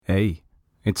Hey,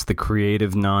 it's the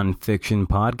Creative Nonfiction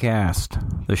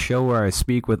Podcast, the show where I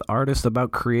speak with artists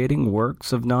about creating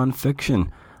works of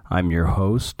nonfiction. I'm your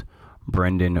host,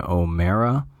 Brendan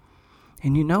O'Mara,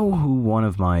 and you know who one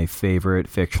of my favorite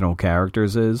fictional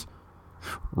characters is?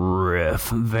 Riff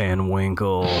Van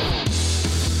Winkle.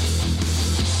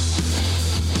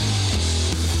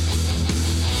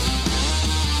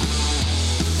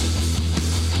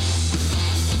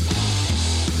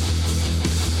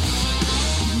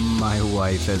 My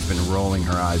wife has been rolling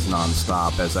her eyes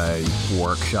nonstop as I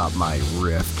workshop my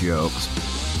riff jokes.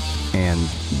 And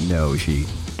no, she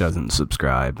doesn't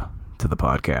subscribe to the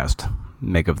podcast.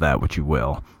 Make of that what you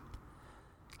will.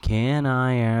 Can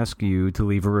I ask you to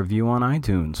leave a review on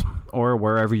iTunes or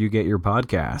wherever you get your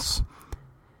podcasts?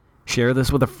 Share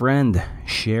this with a friend.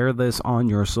 Share this on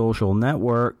your social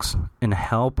networks and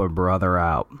help a brother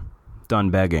out.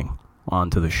 Done begging. On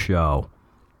to the show.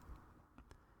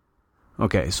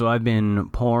 Okay, so I've been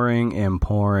pouring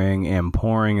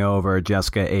over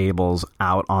Jessica Abel's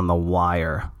Out on the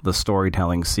Wire, the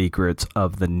storytelling secrets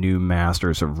of the new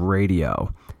masters of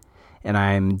radio. And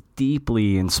I'm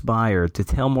deeply inspired to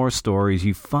tell more stories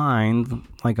you find,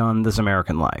 like on This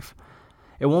American Life.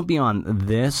 It won't be on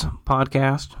this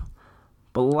podcast,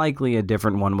 but likely a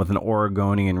different one with an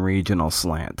Oregonian regional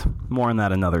slant. More on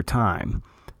that another time.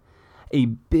 A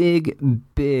big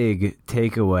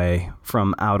takeaway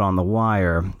from Out on the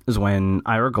Wire is when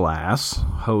Ira Glass,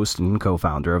 host and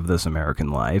co-founder of This American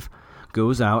Life,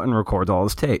 goes out and records all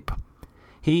his tape.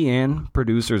 He and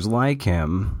producers like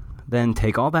him then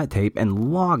take all that tape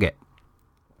and log it.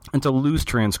 It's a loose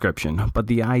transcription, but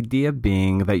the idea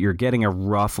being that you're getting a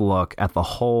rough look at the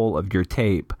whole of your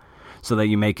tape so that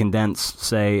you may condense,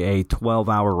 say, a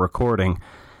 12-hour recording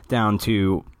down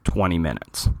to 20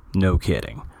 minutes. No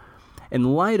kidding.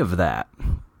 In light of that,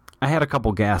 I had a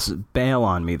couple guests bail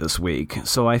on me this week,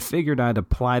 so I figured I'd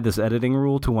apply this editing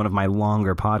rule to one of my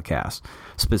longer podcasts,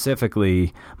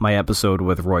 specifically my episode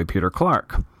with Roy Peter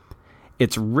Clark.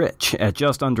 It's rich at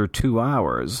just under 2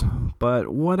 hours, but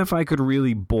what if I could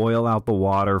really boil out the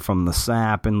water from the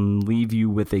sap and leave you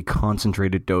with a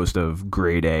concentrated dose of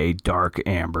grade A dark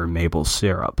amber maple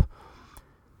syrup?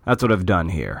 That's what I've done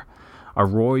here. A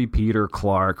Roy Peter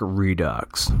Clark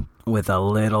Redux, with a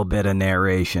little bit of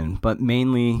narration, but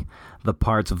mainly the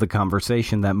parts of the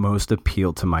conversation that most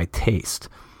appealed to my taste.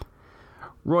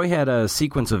 Roy had a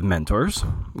sequence of mentors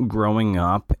growing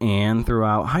up and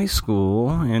throughout high school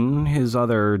and his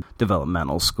other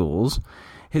developmental schools.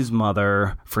 His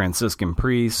mother, Franciscan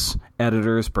priests,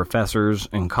 editors, professors,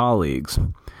 and colleagues.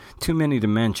 Too many to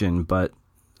mention, but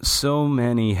so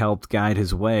many helped guide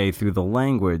his way through the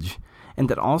language, and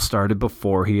that all started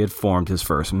before he had formed his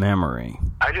first memory.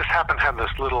 I just happen to have this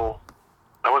little,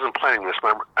 I wasn't planning this,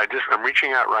 but I'm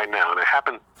reaching out right now, and I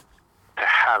happen to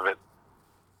have it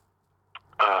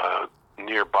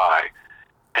nearby.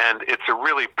 And it's a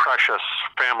really precious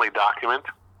family document,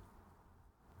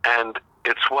 and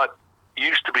it's what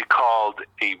used to be called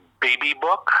a baby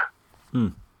book.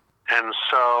 And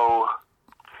so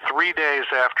 3 days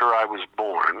after I was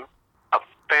born, a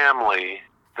family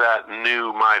that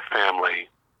knew my family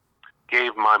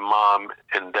gave my mom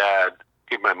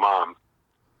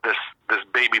this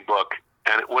baby book,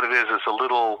 and what it is a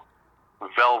little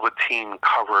velveteen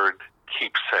covered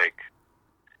keepsake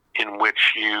in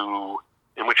which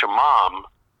a mom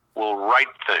will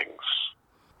write things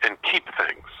and keep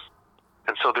things.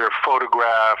 And so there are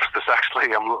photographs. This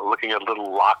actually, I'm looking at a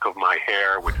little lock of my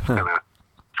hair, which is kind of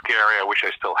scary. I wish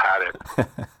I still had it.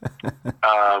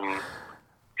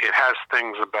 It has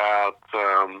things about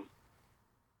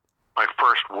my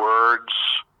first words,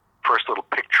 first little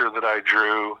picture that I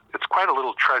drew. It's quite a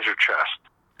little treasure chest.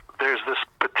 There's this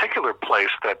particular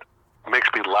place that makes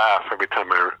me laugh every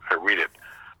time I read it.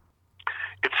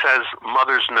 It says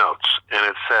Mother's Notes, and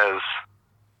it says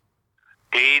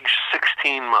age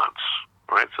 16 months,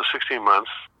 right? So 16 months.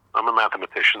 I'm a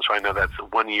mathematician, so I know that's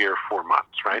 1 year, 4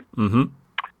 months, right? Mm-hmm.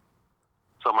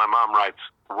 So my mom writes,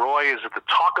 Roy is at the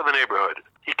talk of the neighborhood.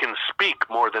 He can speak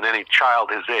more than any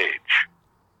child his age.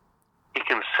 He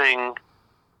can sing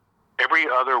every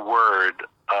other word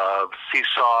of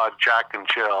Seesaw, Jack and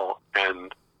Jill,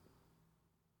 and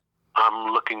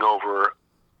I'm looking over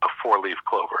a four-leaf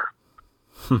clover.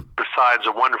 Besides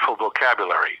a wonderful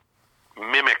vocabulary,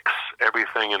 mimics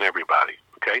everything and everybody,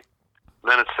 okay?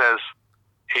 Then it says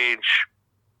age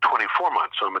 24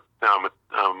 months, so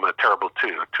I'm a terrible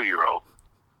two-year-old.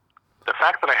 The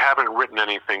fact that I haven't written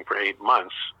anything for 8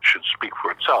 months should speak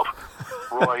for itself.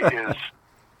 Roy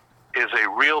is a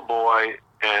real boy,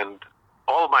 and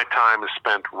all of my time is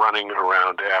spent running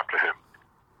around after him.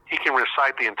 He can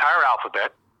recite the entire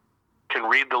alphabet, can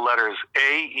read the letters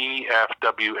A, E, F,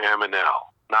 W, M, and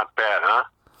L. Not bad, huh?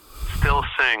 Still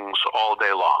sings all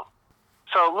day long.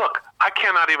 So look, I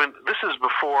cannot even, this is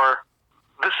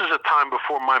a time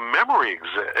before my memory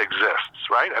exists,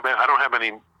 right? I mean, I don't have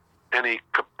any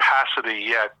capacity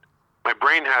yet. My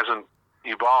brain hasn't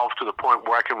evolved to the point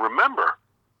where I can remember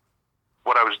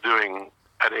what I was doing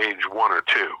at age 1 or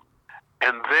 2.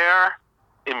 And there,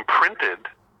 imprinted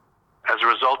as a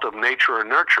result of nature or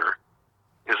nurture,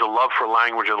 is a love for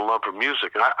language and a love for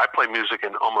music. And I play music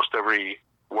in almost every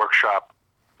workshop,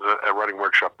 a writing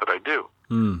workshop that I do.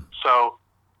 So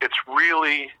it's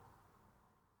really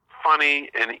funny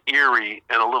and eerie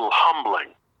and a little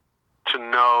humbling to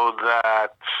know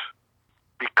that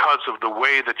because of the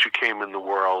way that you came in the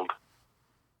world,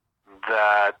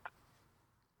 that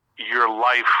your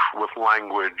life with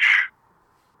language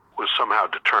was somehow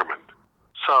determined.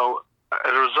 So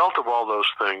as a result of all those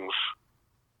things,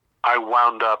 I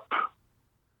wound up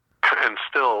and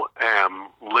still am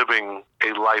living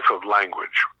a life of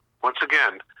language. Once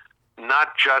again,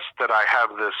 not just that I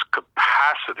have this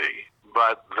capacity,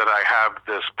 but that I have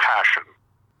this passion.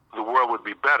 The world would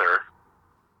be better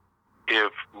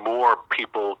if more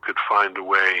people could find a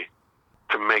way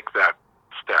to make that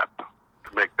step,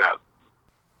 to make that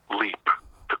leap,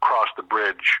 to cross the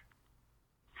bridge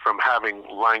from having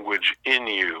language in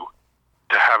you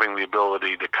to having the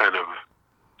ability to kind of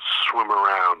swim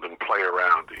around and play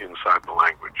around inside the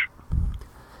language.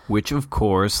 Which, of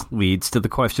course, leads to the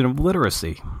question of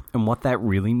literacy and what that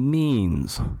really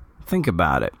means. Think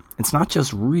about it. It's not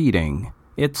just reading.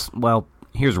 It's, well,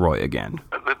 here's Roy again.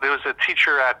 There was a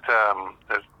teacher at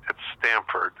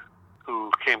Stanford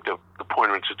who came to the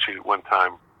Poynter Institute one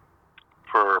time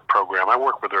for a program. I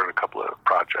worked with her in a couple of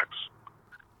projects.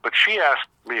 But she asked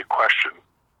me a question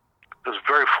that was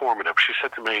very formative. She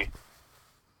said to me,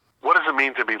 "What does it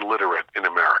mean to be literate in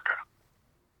America?"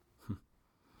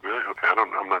 Really? Okay, I don't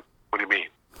know. I'm not. What do you mean?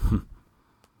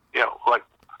 Yeah, like,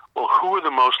 well, who are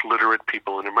the most literate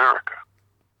people in America?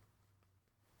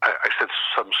 I said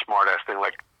some smart-ass thing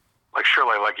like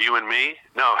Shirley, like you and me?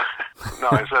 No, no.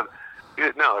 I said,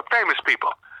 no, famous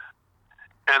people.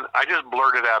 And I just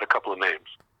blurted out a couple of names.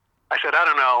 I said, I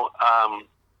don't know,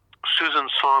 Susan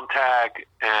Sontag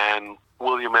and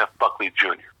William F. Buckley Jr.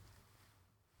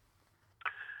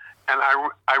 And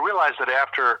I realized that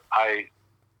after I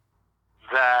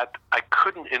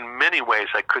couldn't, in many ways,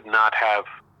 I could not have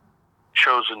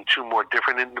chosen two more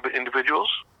different individuals,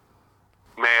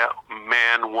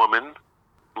 man, woman,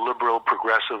 liberal,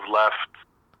 progressive, left,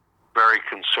 very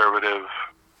conservative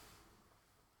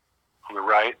on the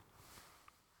right.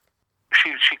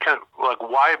 She kind of, like,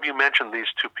 why have you mentioned these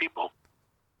two people?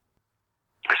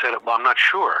 I said, well, I'm not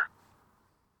sure.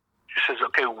 She says,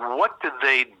 okay, what did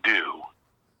they do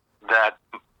that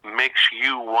makes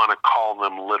you want to call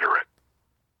them literate?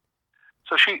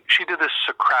 So she did this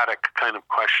Socratic kind of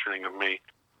questioning of me.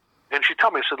 And she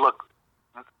told me, said, look,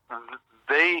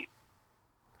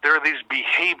 there are these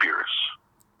behaviors.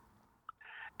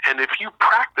 And if you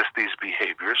practice these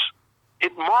behaviors,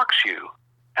 it marks you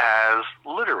as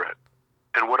literate.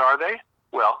 And what are they?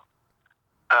 Well,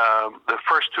 the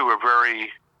first two are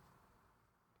very,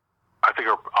 I think,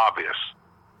 are obvious.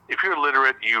 If you're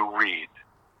literate, you read.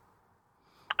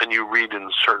 And you read in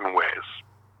certain ways.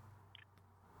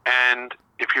 And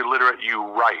if you're literate, you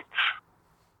write.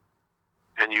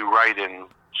 And you write in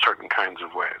certain kinds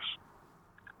of ways.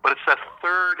 But it's that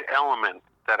third element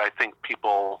that I think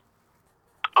people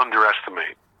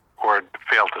underestimate or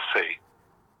fail to see.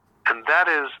 And that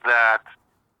is that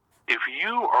if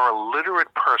you are a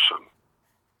literate person,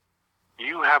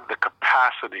 you have the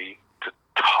capacity to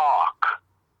talk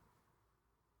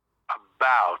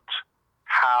about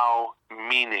how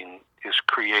meaning is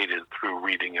created through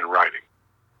reading and writing.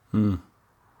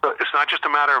 So it's not just a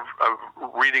matter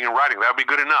of reading and writing. That would be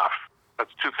good enough. That's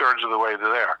 2/3 of the way to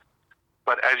there.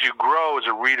 But as you grow as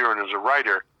a reader and as a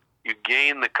writer, you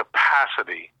gain the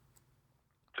capacity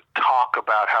to talk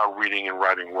about how reading and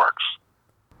writing works.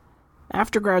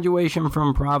 After graduation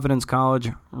from Providence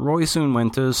College, Roy soon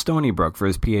went to Stony Brook for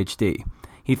his PhD.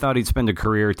 He thought he'd spend a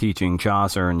career teaching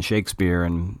Chaucer and Shakespeare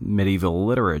and medieval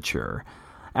literature.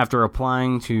 After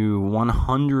applying to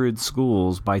 100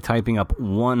 schools by typing up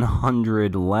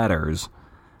 100 letters,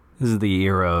 this is the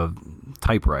era of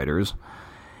typewriters,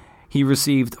 he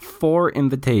received 4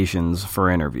 invitations for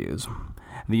interviews.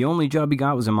 The only job he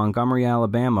got was in Montgomery,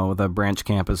 Alabama, with a branch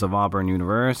campus of Auburn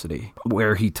University,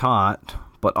 where he taught,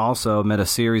 but also met a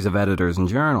series of editors and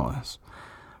journalists.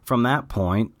 From that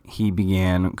point, he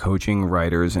began coaching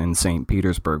writers in St.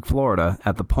 Petersburg, Florida,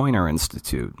 at the Poynter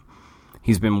Institute.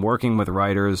 He's been working with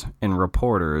writers and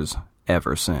reporters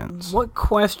ever since. What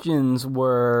questions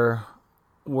were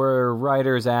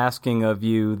writers asking of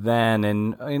you then,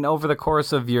 and over the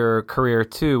course of your career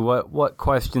too? What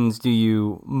questions do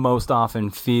you most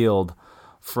often field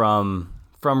from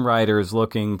writers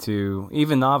looking to,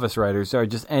 even novice writers, or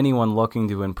just anyone looking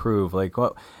to improve? Like,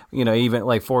 what, even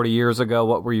like 40 years ago,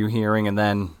 what were you hearing, and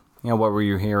then what were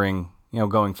you hearing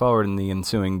going forward in the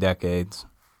ensuing decades?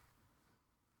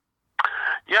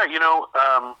 Yeah,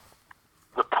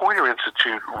 the Poynter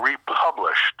Institute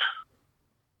republished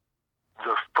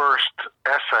the first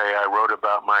essay I wrote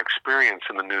about my experience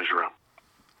in the newsroom.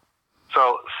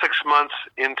 So 6 months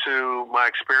into my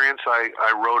experience, I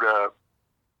wrote a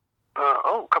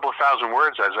couple of thousand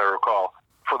words, as I recall,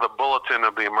 for the Bulletin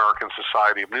of the American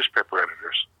Society of Newspaper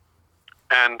Editors.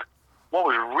 And what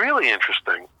was really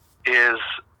interesting is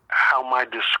how my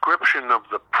description of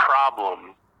the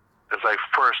problem as I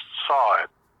first saw it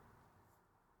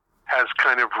has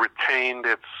kind of retained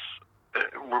its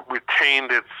what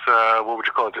would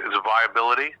you call it? Its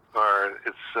viability or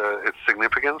its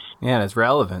significance. Yeah, and its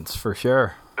relevance for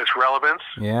sure. Its relevance.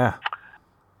 Yeah.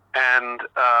 And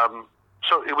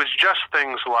so it was just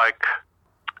things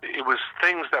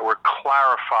that were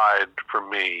clarified for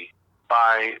me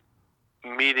by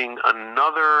meeting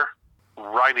another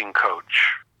writing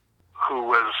coach who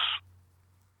was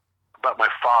about my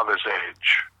father's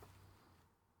age,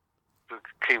 who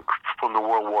came from the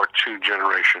World War II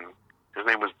generation. His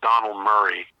name was Donald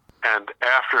Murray. And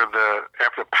after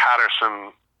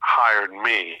Patterson hired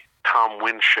me, Tom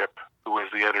Winship, who was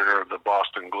the editor of the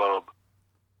Boston Globe,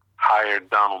 hired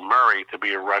Donald Murray to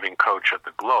be a writing coach at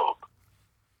the Globe.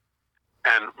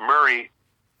 And Murray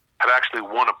had actually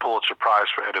won a Pulitzer Prize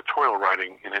for editorial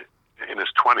writing in his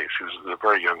 20s. He was a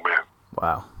very young man.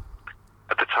 Wow.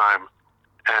 At the time.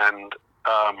 And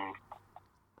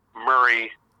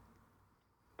Murray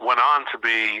went on to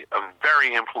be a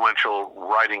very influential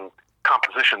writing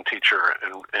composition teacher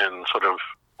and sort of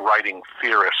writing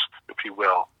theorist, if you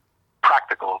will,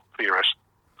 practical theorist.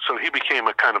 So he became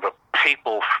a kind of a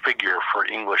papal figure for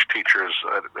English teachers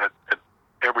at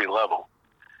every level.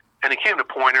 And he came to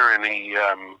Poynter and he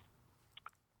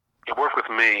worked with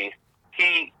me.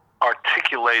 He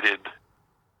articulated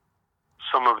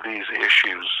some of these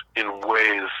issues in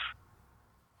ways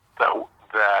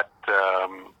that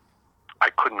I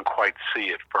couldn't quite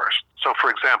see at first. So, for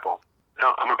example,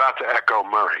 I'm about to echo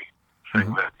Murray,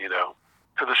 saying that,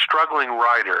 to the struggling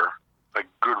writer, like,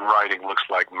 good writing looks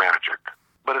like magic.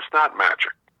 But it's not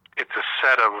magic. It's a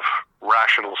set of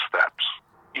rational steps.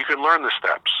 You can learn the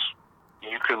steps.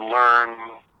 You can learn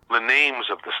the names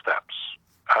of the steps.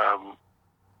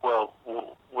 Well,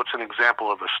 what's an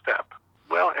example of a step?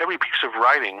 Well, every piece of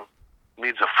writing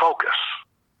needs a focus,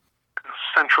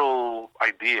 a central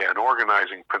idea, an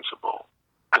organizing principle,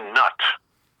 a nut,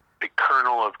 a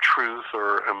kernel of truth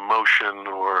or emotion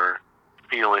or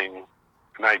feeling,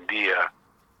 an idea.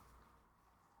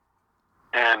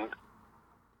 And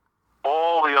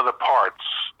all the other parts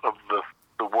of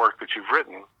the work that you've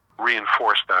written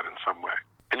reinforce that in some way.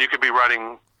 And you could be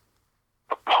writing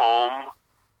a poem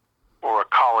or a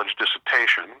college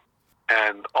dissertation,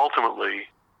 and ultimately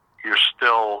you're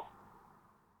still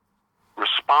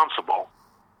responsible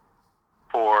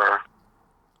for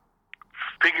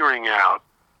figuring out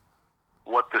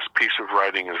what this piece of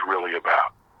writing is really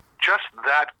about. Just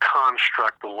that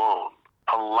construct alone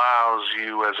allows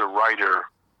you as a writer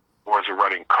or as a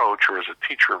writing coach or as a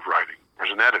teacher of writing or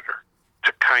as an editor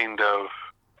to kind of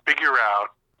figure out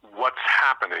what's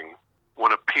happening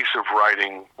when a piece of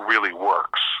writing really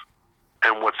works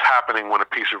and what's happening when a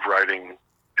piece of writing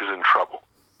is in trouble.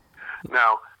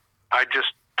 Now, I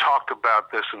just talked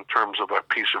about this in terms of a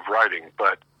piece of writing,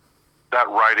 but that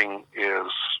writing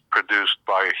is produced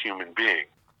by a human being,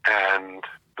 and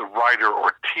the writer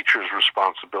or teacher's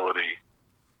responsibility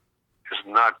is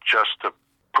not just to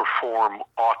perform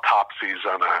autopsies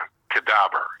on a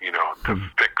cadaver, to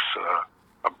fix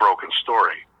a broken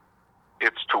story.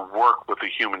 It's to work with a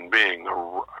human being,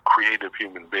 a creative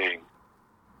human being,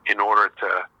 in order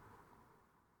to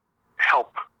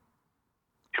help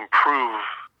improve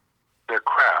their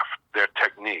craft, their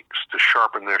techniques, to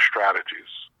sharpen their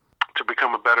strategies, to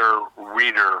become a better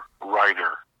reader,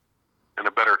 writer, and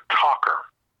a better talker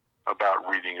about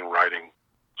reading and writing,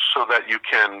 so that you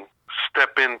can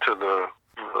step into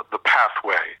the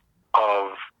pathway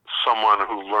of someone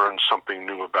who learns something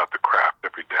new about the craft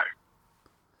every day.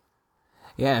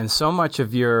 Yeah, and so much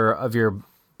of your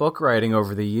book writing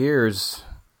over the years,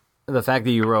 the fact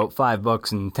that you wrote 5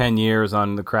 books in 10 years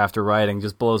on the craft of writing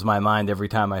just blows my mind every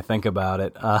time I think about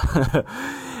it.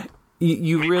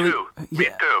 You Me really, too. Me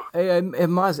too. It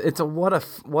must. It's what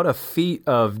a feat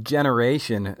of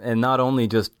generation, and not only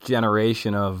just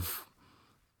generation of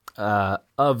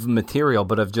material,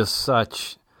 but of just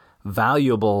such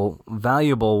valuable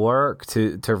work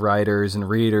to writers and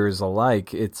readers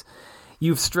alike.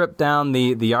 You've stripped down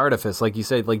the artifice, like you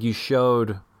said, like you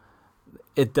showed.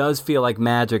 It does feel like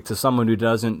magic to someone who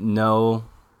doesn't know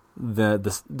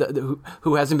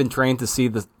who hasn't been trained to see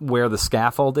where the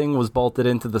scaffolding was bolted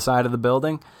into the side of the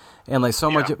building, and like so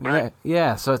much. Right.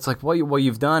 Yeah. So it's like what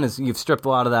you've done is you've stripped a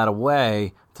lot of that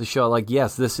away to show, like,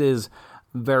 yes, this is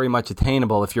very much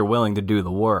attainable if you're willing to do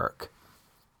the work.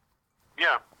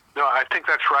 Yeah. No, I think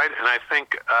that's right, and I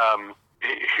think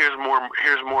here's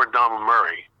more Donald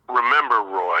Murray. Remember,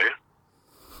 Roy,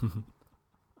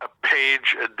 a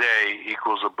page a day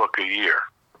equals a book a year.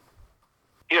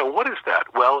 What is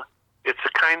that? Well, it's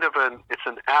it's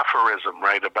an aphorism,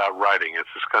 right, about writing. It's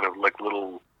this kind of like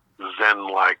little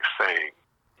Zen-like saying,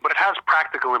 but it has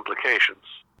practical implications,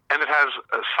 and it has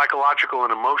psychological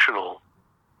and emotional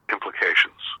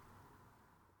implications.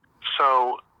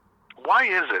 So, why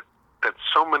is it that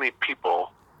so many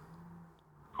people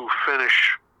who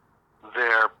finish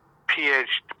their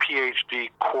PhD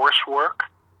coursework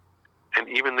and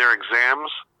even their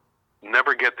exams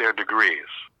never get their degrees?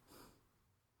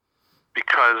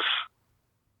 Because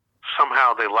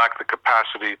somehow they lack the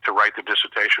capacity to write the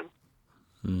dissertation.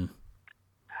 Mm.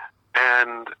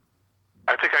 And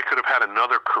I think I could have had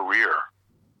another career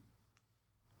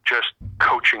just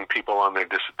coaching people on their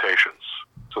dissertations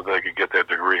so they could get their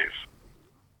degrees.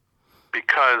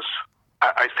 Because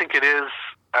I think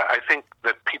I think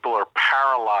that people are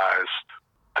paralyzed.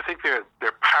 I think they're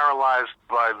paralyzed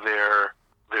by their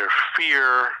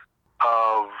fear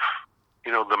of,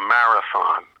 the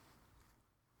marathon.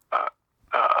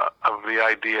 Of the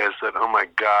ideas that, oh my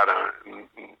God,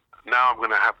 now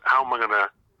how am I going to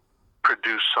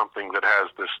produce something that has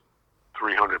this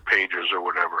 300 pages or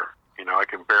whatever? I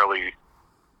can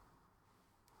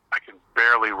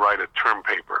barely write a term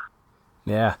paper.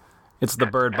 Yeah, it's the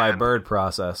bird by bird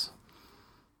process.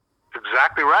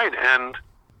 Exactly right. And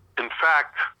in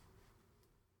fact,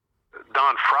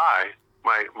 Don Fry,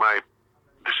 my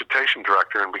dissertation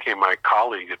director and became my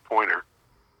colleague at Poynter,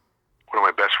 one of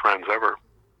my best friends ever,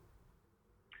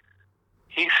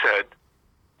 he said,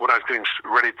 when I was getting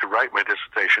ready to write my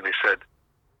dissertation, he said,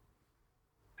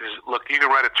 look, you can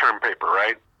write a term paper,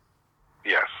 right?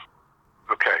 Yes.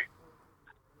 Okay.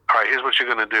 All right, here's what you're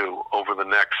going to do over the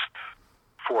next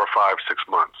 4 or 5, 6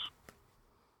 months.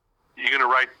 You're going to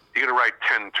write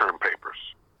 10 term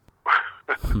papers.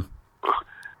 And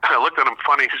I looked at him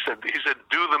funny. He said,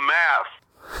 do the math.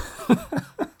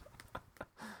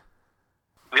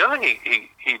 The other thing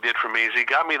he did for me is he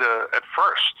got me to, at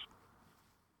first,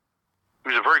 he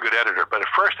was a very good editor, but at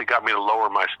first he got me to lower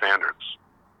my standards.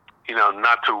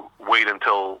 Not to wait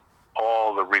until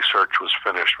all the research was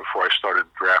finished before I started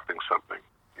drafting something.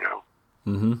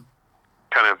 Mm-hmm.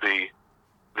 Kind of the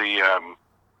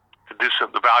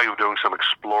value of doing some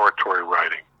exploratory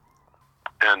writing,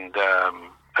 and I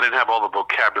didn't have all the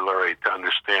vocabulary to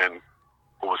understand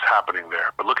what was happening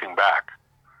there. But looking back,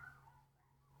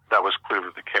 that was clearly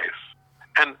the case.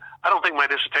 And I don't think my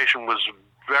dissertation was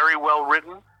very well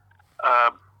written,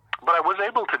 but I was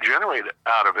able to generate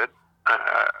out of it.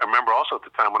 I remember also at the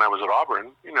time when I was at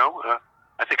Auburn,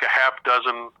 I think a half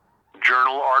dozen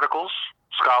journal articles,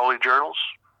 scholarly journals,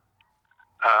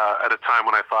 at a time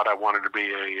when I thought I wanted to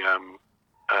be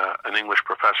an English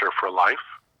professor for life.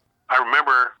 I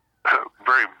remember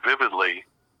very vividly,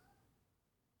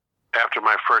 after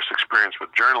my first experience with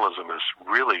journalism, is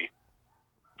really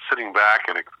sitting back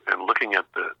and looking at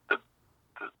the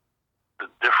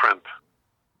different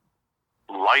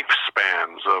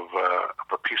lifespans of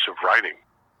a piece of writing.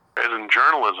 As in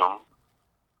journalism,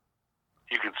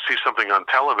 you could see something on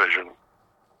television,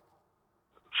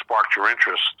 sparked your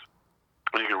interest,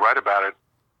 and you could write about it,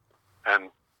 and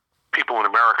people in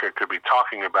America could be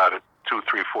talking about it 2,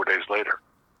 3, 4 days later.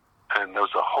 And there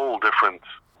was a whole different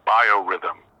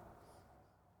biorhythm,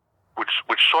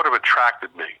 which sort of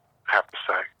attracted me, I have to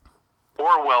say.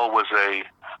 Orwell was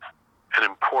an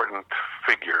important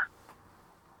figure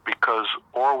because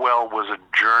Orwell was a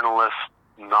journalist,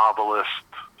 novelist,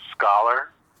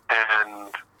 scholar, and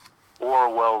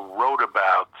Orwell wrote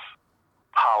about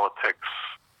politics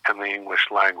and the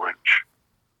English language.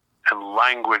 And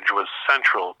language was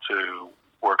central to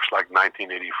works like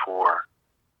 1984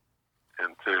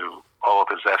 and to all of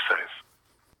his essays.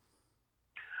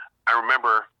 I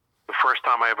remember the first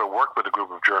time I ever worked with a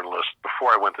group of journalists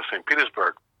before I went to St.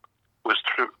 Petersburg was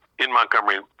in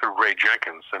Montgomery through Ray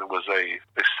Jenkins, and it was a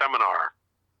seminar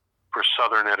for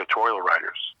Southern editorial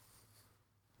writers.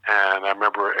 And I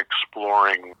remember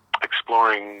exploring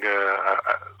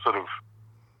sort of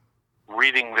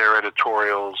reading their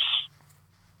editorials,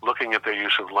 looking at their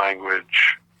use of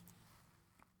language,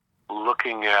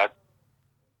 looking at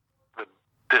the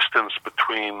distance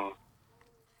between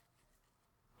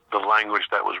the language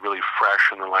that was really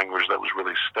fresh and the language that was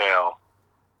really stale,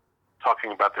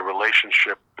 talking about the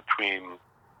relationship between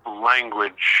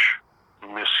language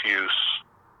misuse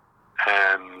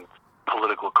and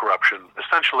political corruption.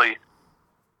 Essentially,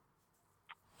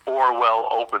 Orwell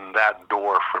opened that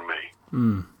door for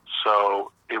me.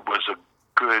 So it was a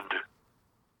good,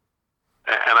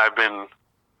 and I've been,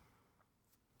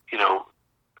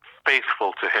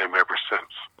 faithful to him ever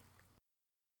since.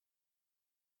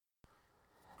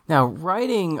 Now,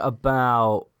 writing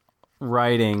about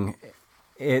writing,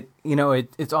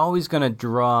 it's always going to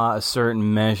draw a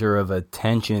certain measure of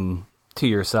attention to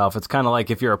yourself. It's kind of like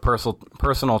if you're a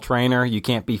personal trainer, you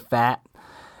can't be fat.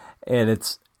 And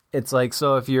it's like,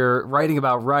 so if you're writing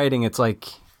about writing, it's like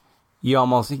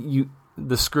the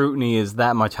scrutiny is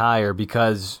that much higher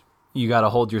because you got to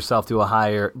hold yourself to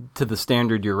the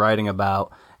standard you're writing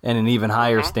about, and an even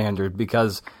higher standard,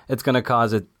 because it's going to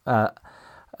cause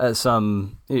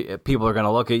some people are going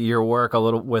to look at your work a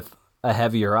little with a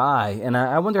heavier eye. And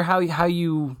I wonder how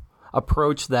you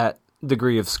approach that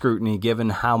degree of scrutiny,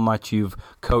 given how much you've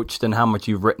coached and how much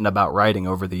you've written about writing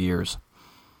over the years.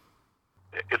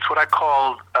 It's what I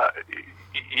call,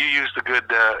 you used a good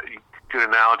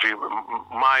analogy.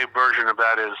 My version of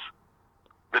that is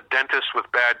the dentist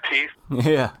with bad teeth.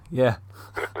 Yeah.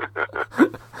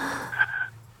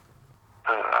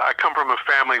 I come from a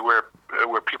family where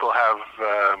people have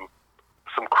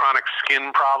some chronic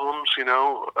skin problems,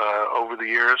 over the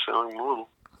years.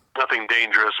 Nothing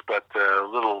dangerous, but a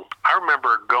little. I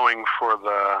remember going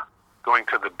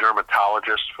to the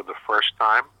dermatologist for the first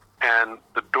time, and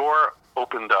the door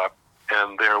opened up,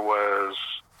 and there was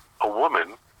a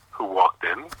woman who walked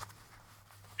in.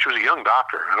 She was a young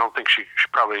doctor. I don't think she's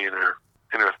probably in her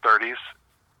 30s.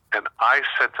 And I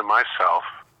said to myself,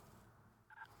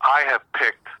 I have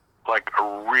picked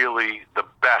the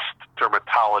best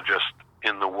dermatologist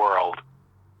in the world.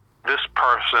 This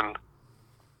person,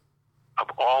 of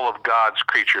all of God's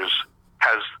creatures,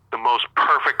 has the most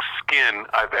perfect skin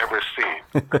I've ever seen.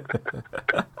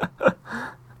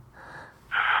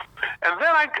 And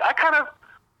then I kind of,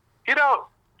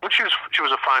 she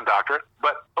was a fine doctor,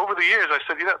 but over the years I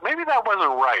said, maybe that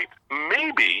wasn't right.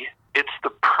 Maybe it's the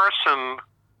person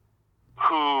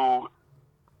who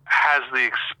has the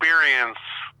experience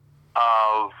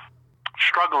of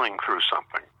struggling through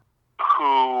something,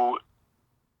 who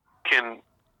can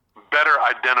better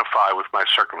identify with my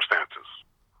circumstances.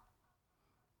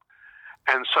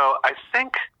 And so I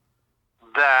think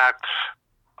that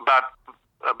about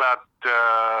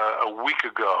a week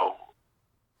ago,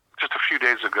 just a few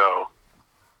days ago,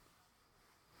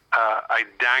 I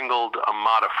dangled a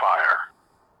modifier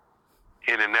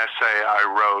in an essay I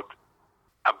wrote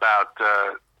about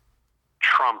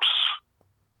Trump's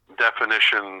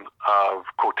definition of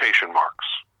quotation marks.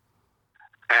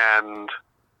 And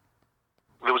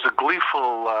there was a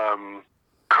gleeful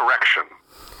correction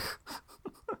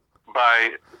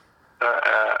by,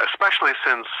 especially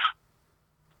since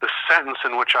the sentence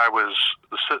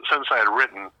I had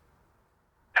written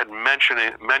had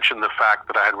mentioned the fact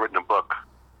that I had written a book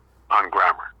on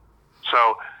grammar.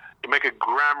 So you make a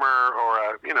grammar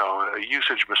or a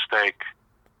usage mistake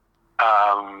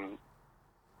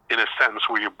in a sentence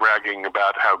where you're bragging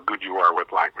about how good you are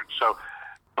with language. So,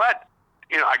 but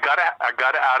I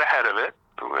got out ahead of it.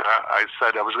 I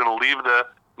said I was going to leave the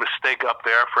mistake up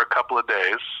there for a couple of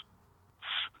days,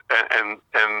 and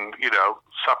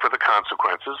suffer the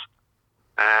consequences.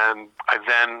 And I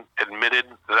then admitted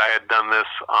that I had done this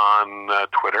on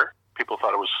Twitter. People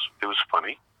thought it was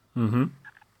funny. Mm-hmm.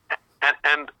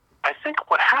 And I think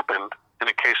what happened in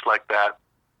a case like that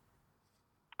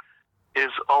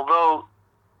is, although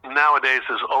nowadays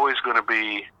there's always going to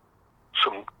be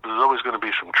some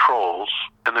trolls,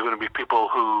 and there are going to be people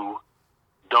who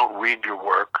don't read your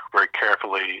work very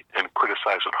carefully and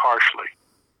criticize it harshly.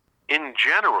 In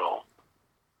general,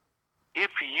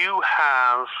 if you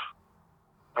have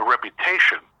a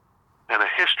reputation and a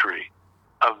history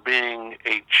of being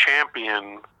a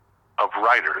champion of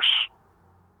writers,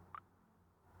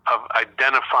 of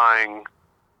identifying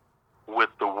with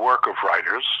the work of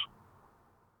writers,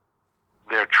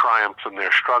 their triumphs and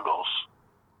their struggles,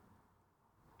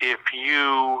 if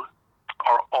you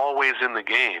are always in the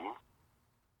game,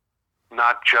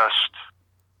 not just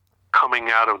coming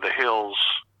out of the hills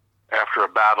after a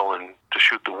battle and to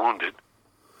shoot the wounded,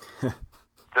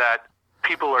 that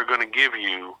people are going to give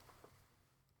you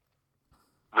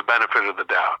the benefit of the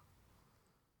doubt.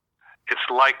 It's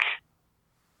like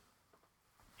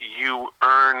you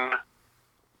earn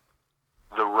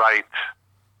the right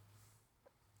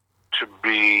to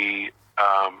be,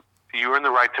 you earn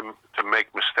the right to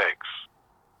make mistakes.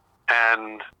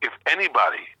 And if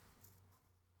anybody,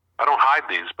 I don't hide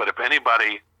these, but if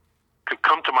anybody could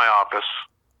come to my office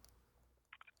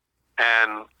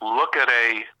and look at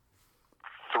a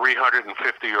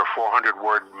 350 or 400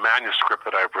 word manuscript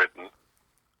that I've written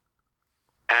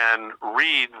and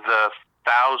read the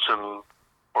 1,000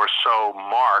 or so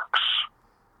marks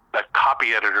that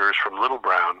copy editors from Little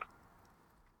Brown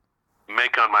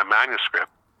make on my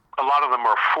manuscript, a lot of them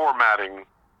are formatting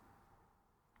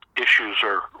issues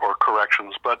or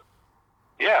corrections, but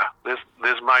yeah, there's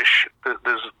my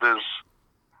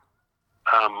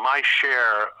my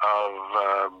share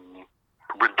of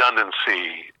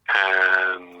redundancy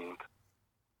and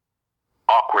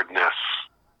awkwardness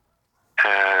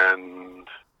and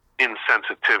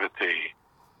insensitivity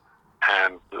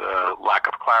and lack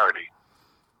of clarity.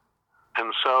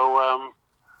 And so,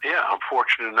 yeah, I'm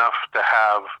fortunate enough to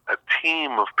have a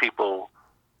team of people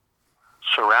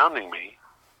surrounding me,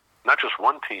 not just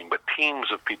one team, but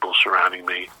teams of people surrounding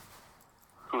me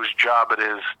whose job it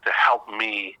is to help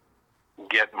me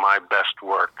get my best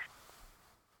work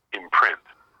in print.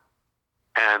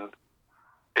 And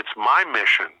it's my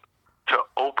mission to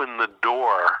open the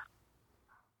door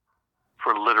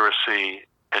for literacy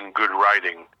and good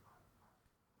writing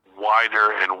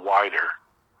wider and wider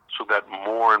so that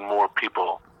more and more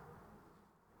people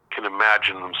can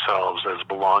imagine themselves as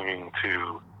belonging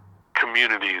to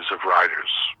communities of writers,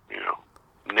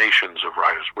 nations of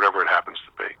writers, whatever it happens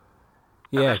to be.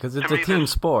 Yeah, because it's a team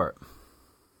sport.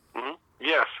 Mm-hmm,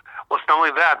 yes. Well, it's not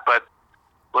only that, but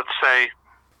let's say,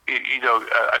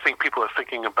 I think people are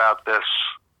thinking about this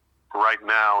right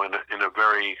now in a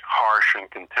very harsh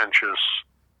and contentious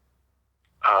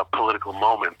political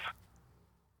moment,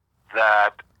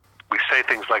 that we say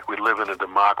things like we live in a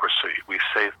democracy. We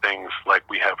say things like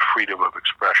we have freedom of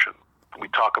expression. We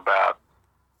talk about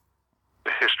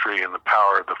the history and the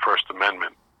power of the First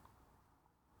Amendment.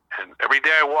 And every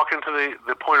day I walk into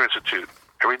the Poynter Institute,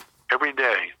 every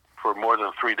day for more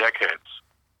than 3 decades,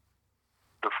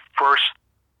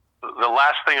 the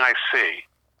last thing I see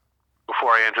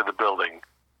before I enter the building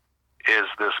is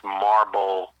this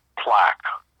marble plaque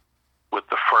with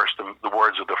the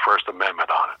words of the First Amendment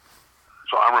on it.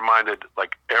 So I'm reminded,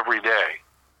 like, every day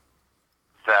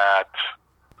that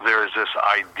there is this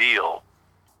ideal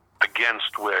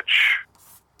against which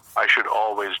I should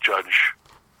always judge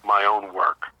my own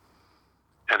work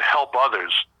and help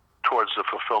others towards the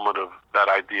fulfillment of that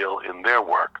ideal in their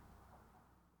work.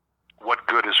 What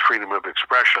good is freedom of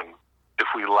expression if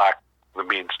we lack the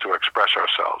means to express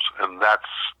ourselves? And that's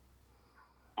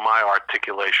my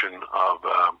articulation of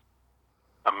a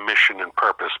mission and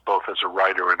purpose, both as a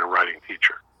writer and a writing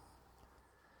teacher.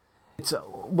 It's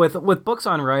with books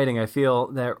on writing, I feel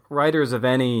that writers of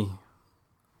any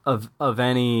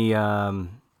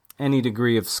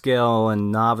degree of skill,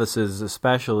 and novices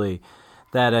especially,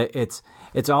 that it's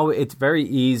very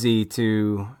easy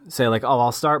to say, like, oh,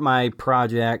 I'll start my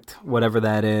project, whatever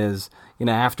that is,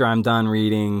 after I'm done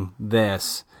reading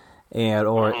this,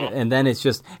 and then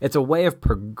it's a way of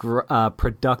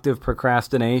productive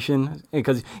procrastination,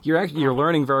 because you're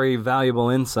learning very valuable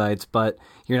insights, but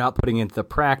you're not putting it into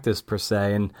practice per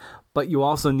se, but you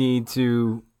also need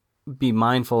to be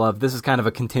mindful of, this is kind of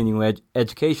a continuing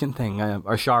education thing,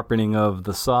 a sharpening of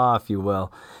the saw, if you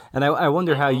will. And I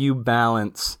wonder how you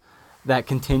balance that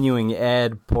continuing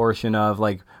ed portion of,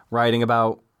 like, writing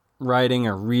about writing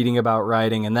or reading about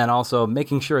writing, and then also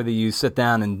making sure that you sit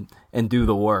down and do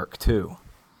the work too.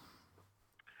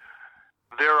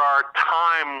 There are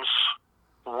times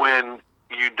when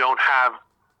you don't have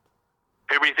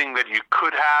everything that you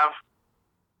could have,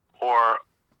 or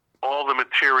all the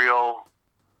material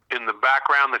in the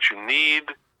background that you need,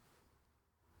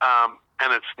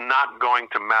 and it's not going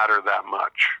to matter that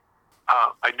much.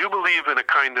 I do believe in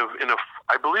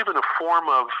I believe in a form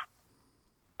of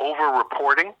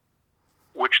over-reporting,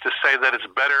 which to say that it's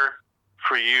better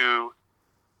for you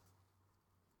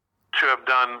to have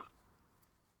done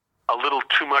a little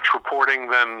too much reporting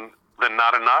than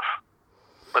not enough.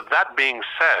 But that being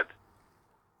said,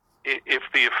 if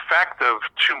the effect of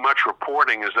too much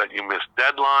reporting is that you miss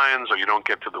deadlines, or you don't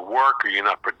get to the work, or you're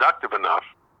not productive enough,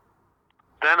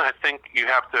 then I think you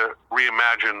have to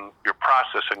reimagine your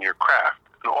process and your craft.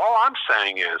 And all I'm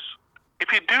saying is,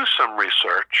 if you do some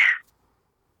research,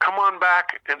 come on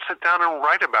back and sit down and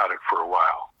write about it for a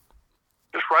while.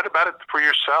 Just write about it for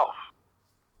yourself.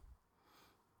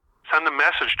 Send a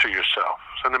message to yourself.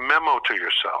 Send a memo to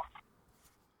yourself.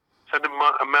 Send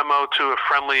a memo to a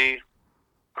friendly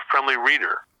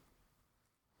reader.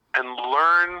 And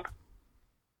learn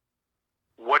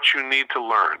what you need to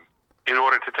learn in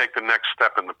order to take the next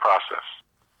step in the process.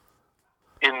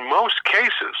 In most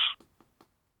cases,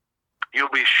 you'll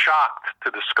be shocked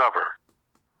to discover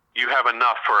you have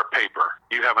enough for a paper.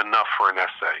 You have enough for an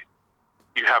essay.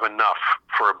 You have enough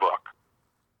for a book.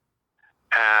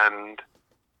 And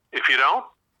if you don't,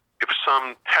 if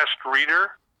some test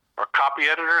reader or copy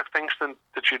editor thinks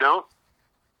that you don't,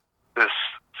 there's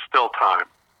still time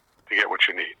to get what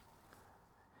you need.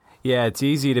 Yeah, it's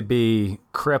easy to be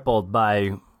crippled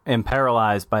by and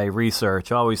paralyzed by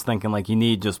research, always thinking like you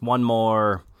need just one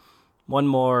more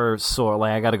source.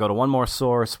 Like I got to go to one more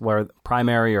source, where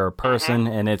primary or a person,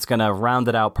 and it's going to round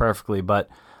it out perfectly. But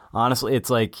honestly, it's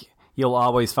like you'll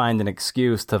always find an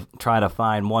excuse to try to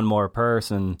find one more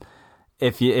person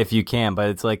if you can. But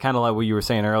it's like kind of like what you were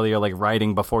saying earlier, like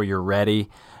writing before you're ready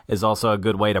is also a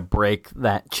good way to break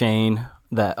that chain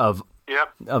of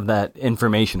that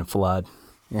information flood.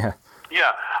 Yeah.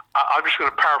 Yeah. I'm just going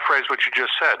to paraphrase what you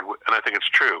just said, and I think it's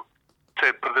true. Put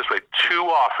it this way: too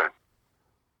often,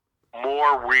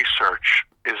 more research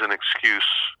is an excuse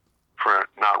for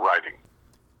not writing.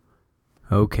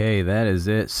 Okay, that is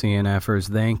it,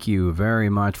 CNFers. Thank you very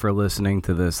much for listening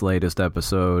to this latest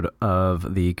episode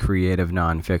of the Creative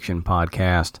Nonfiction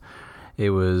Podcast.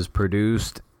 It was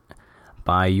produced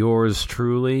by yours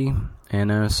truly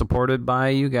and supported by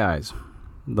you guys.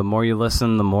 The more you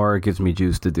listen, the more it gives me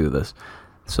juice to do this.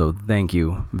 So thank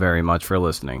you very much for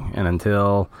listening. And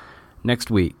until next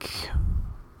week,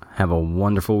 have a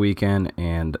wonderful weekend,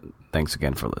 and thanks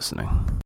again for listening.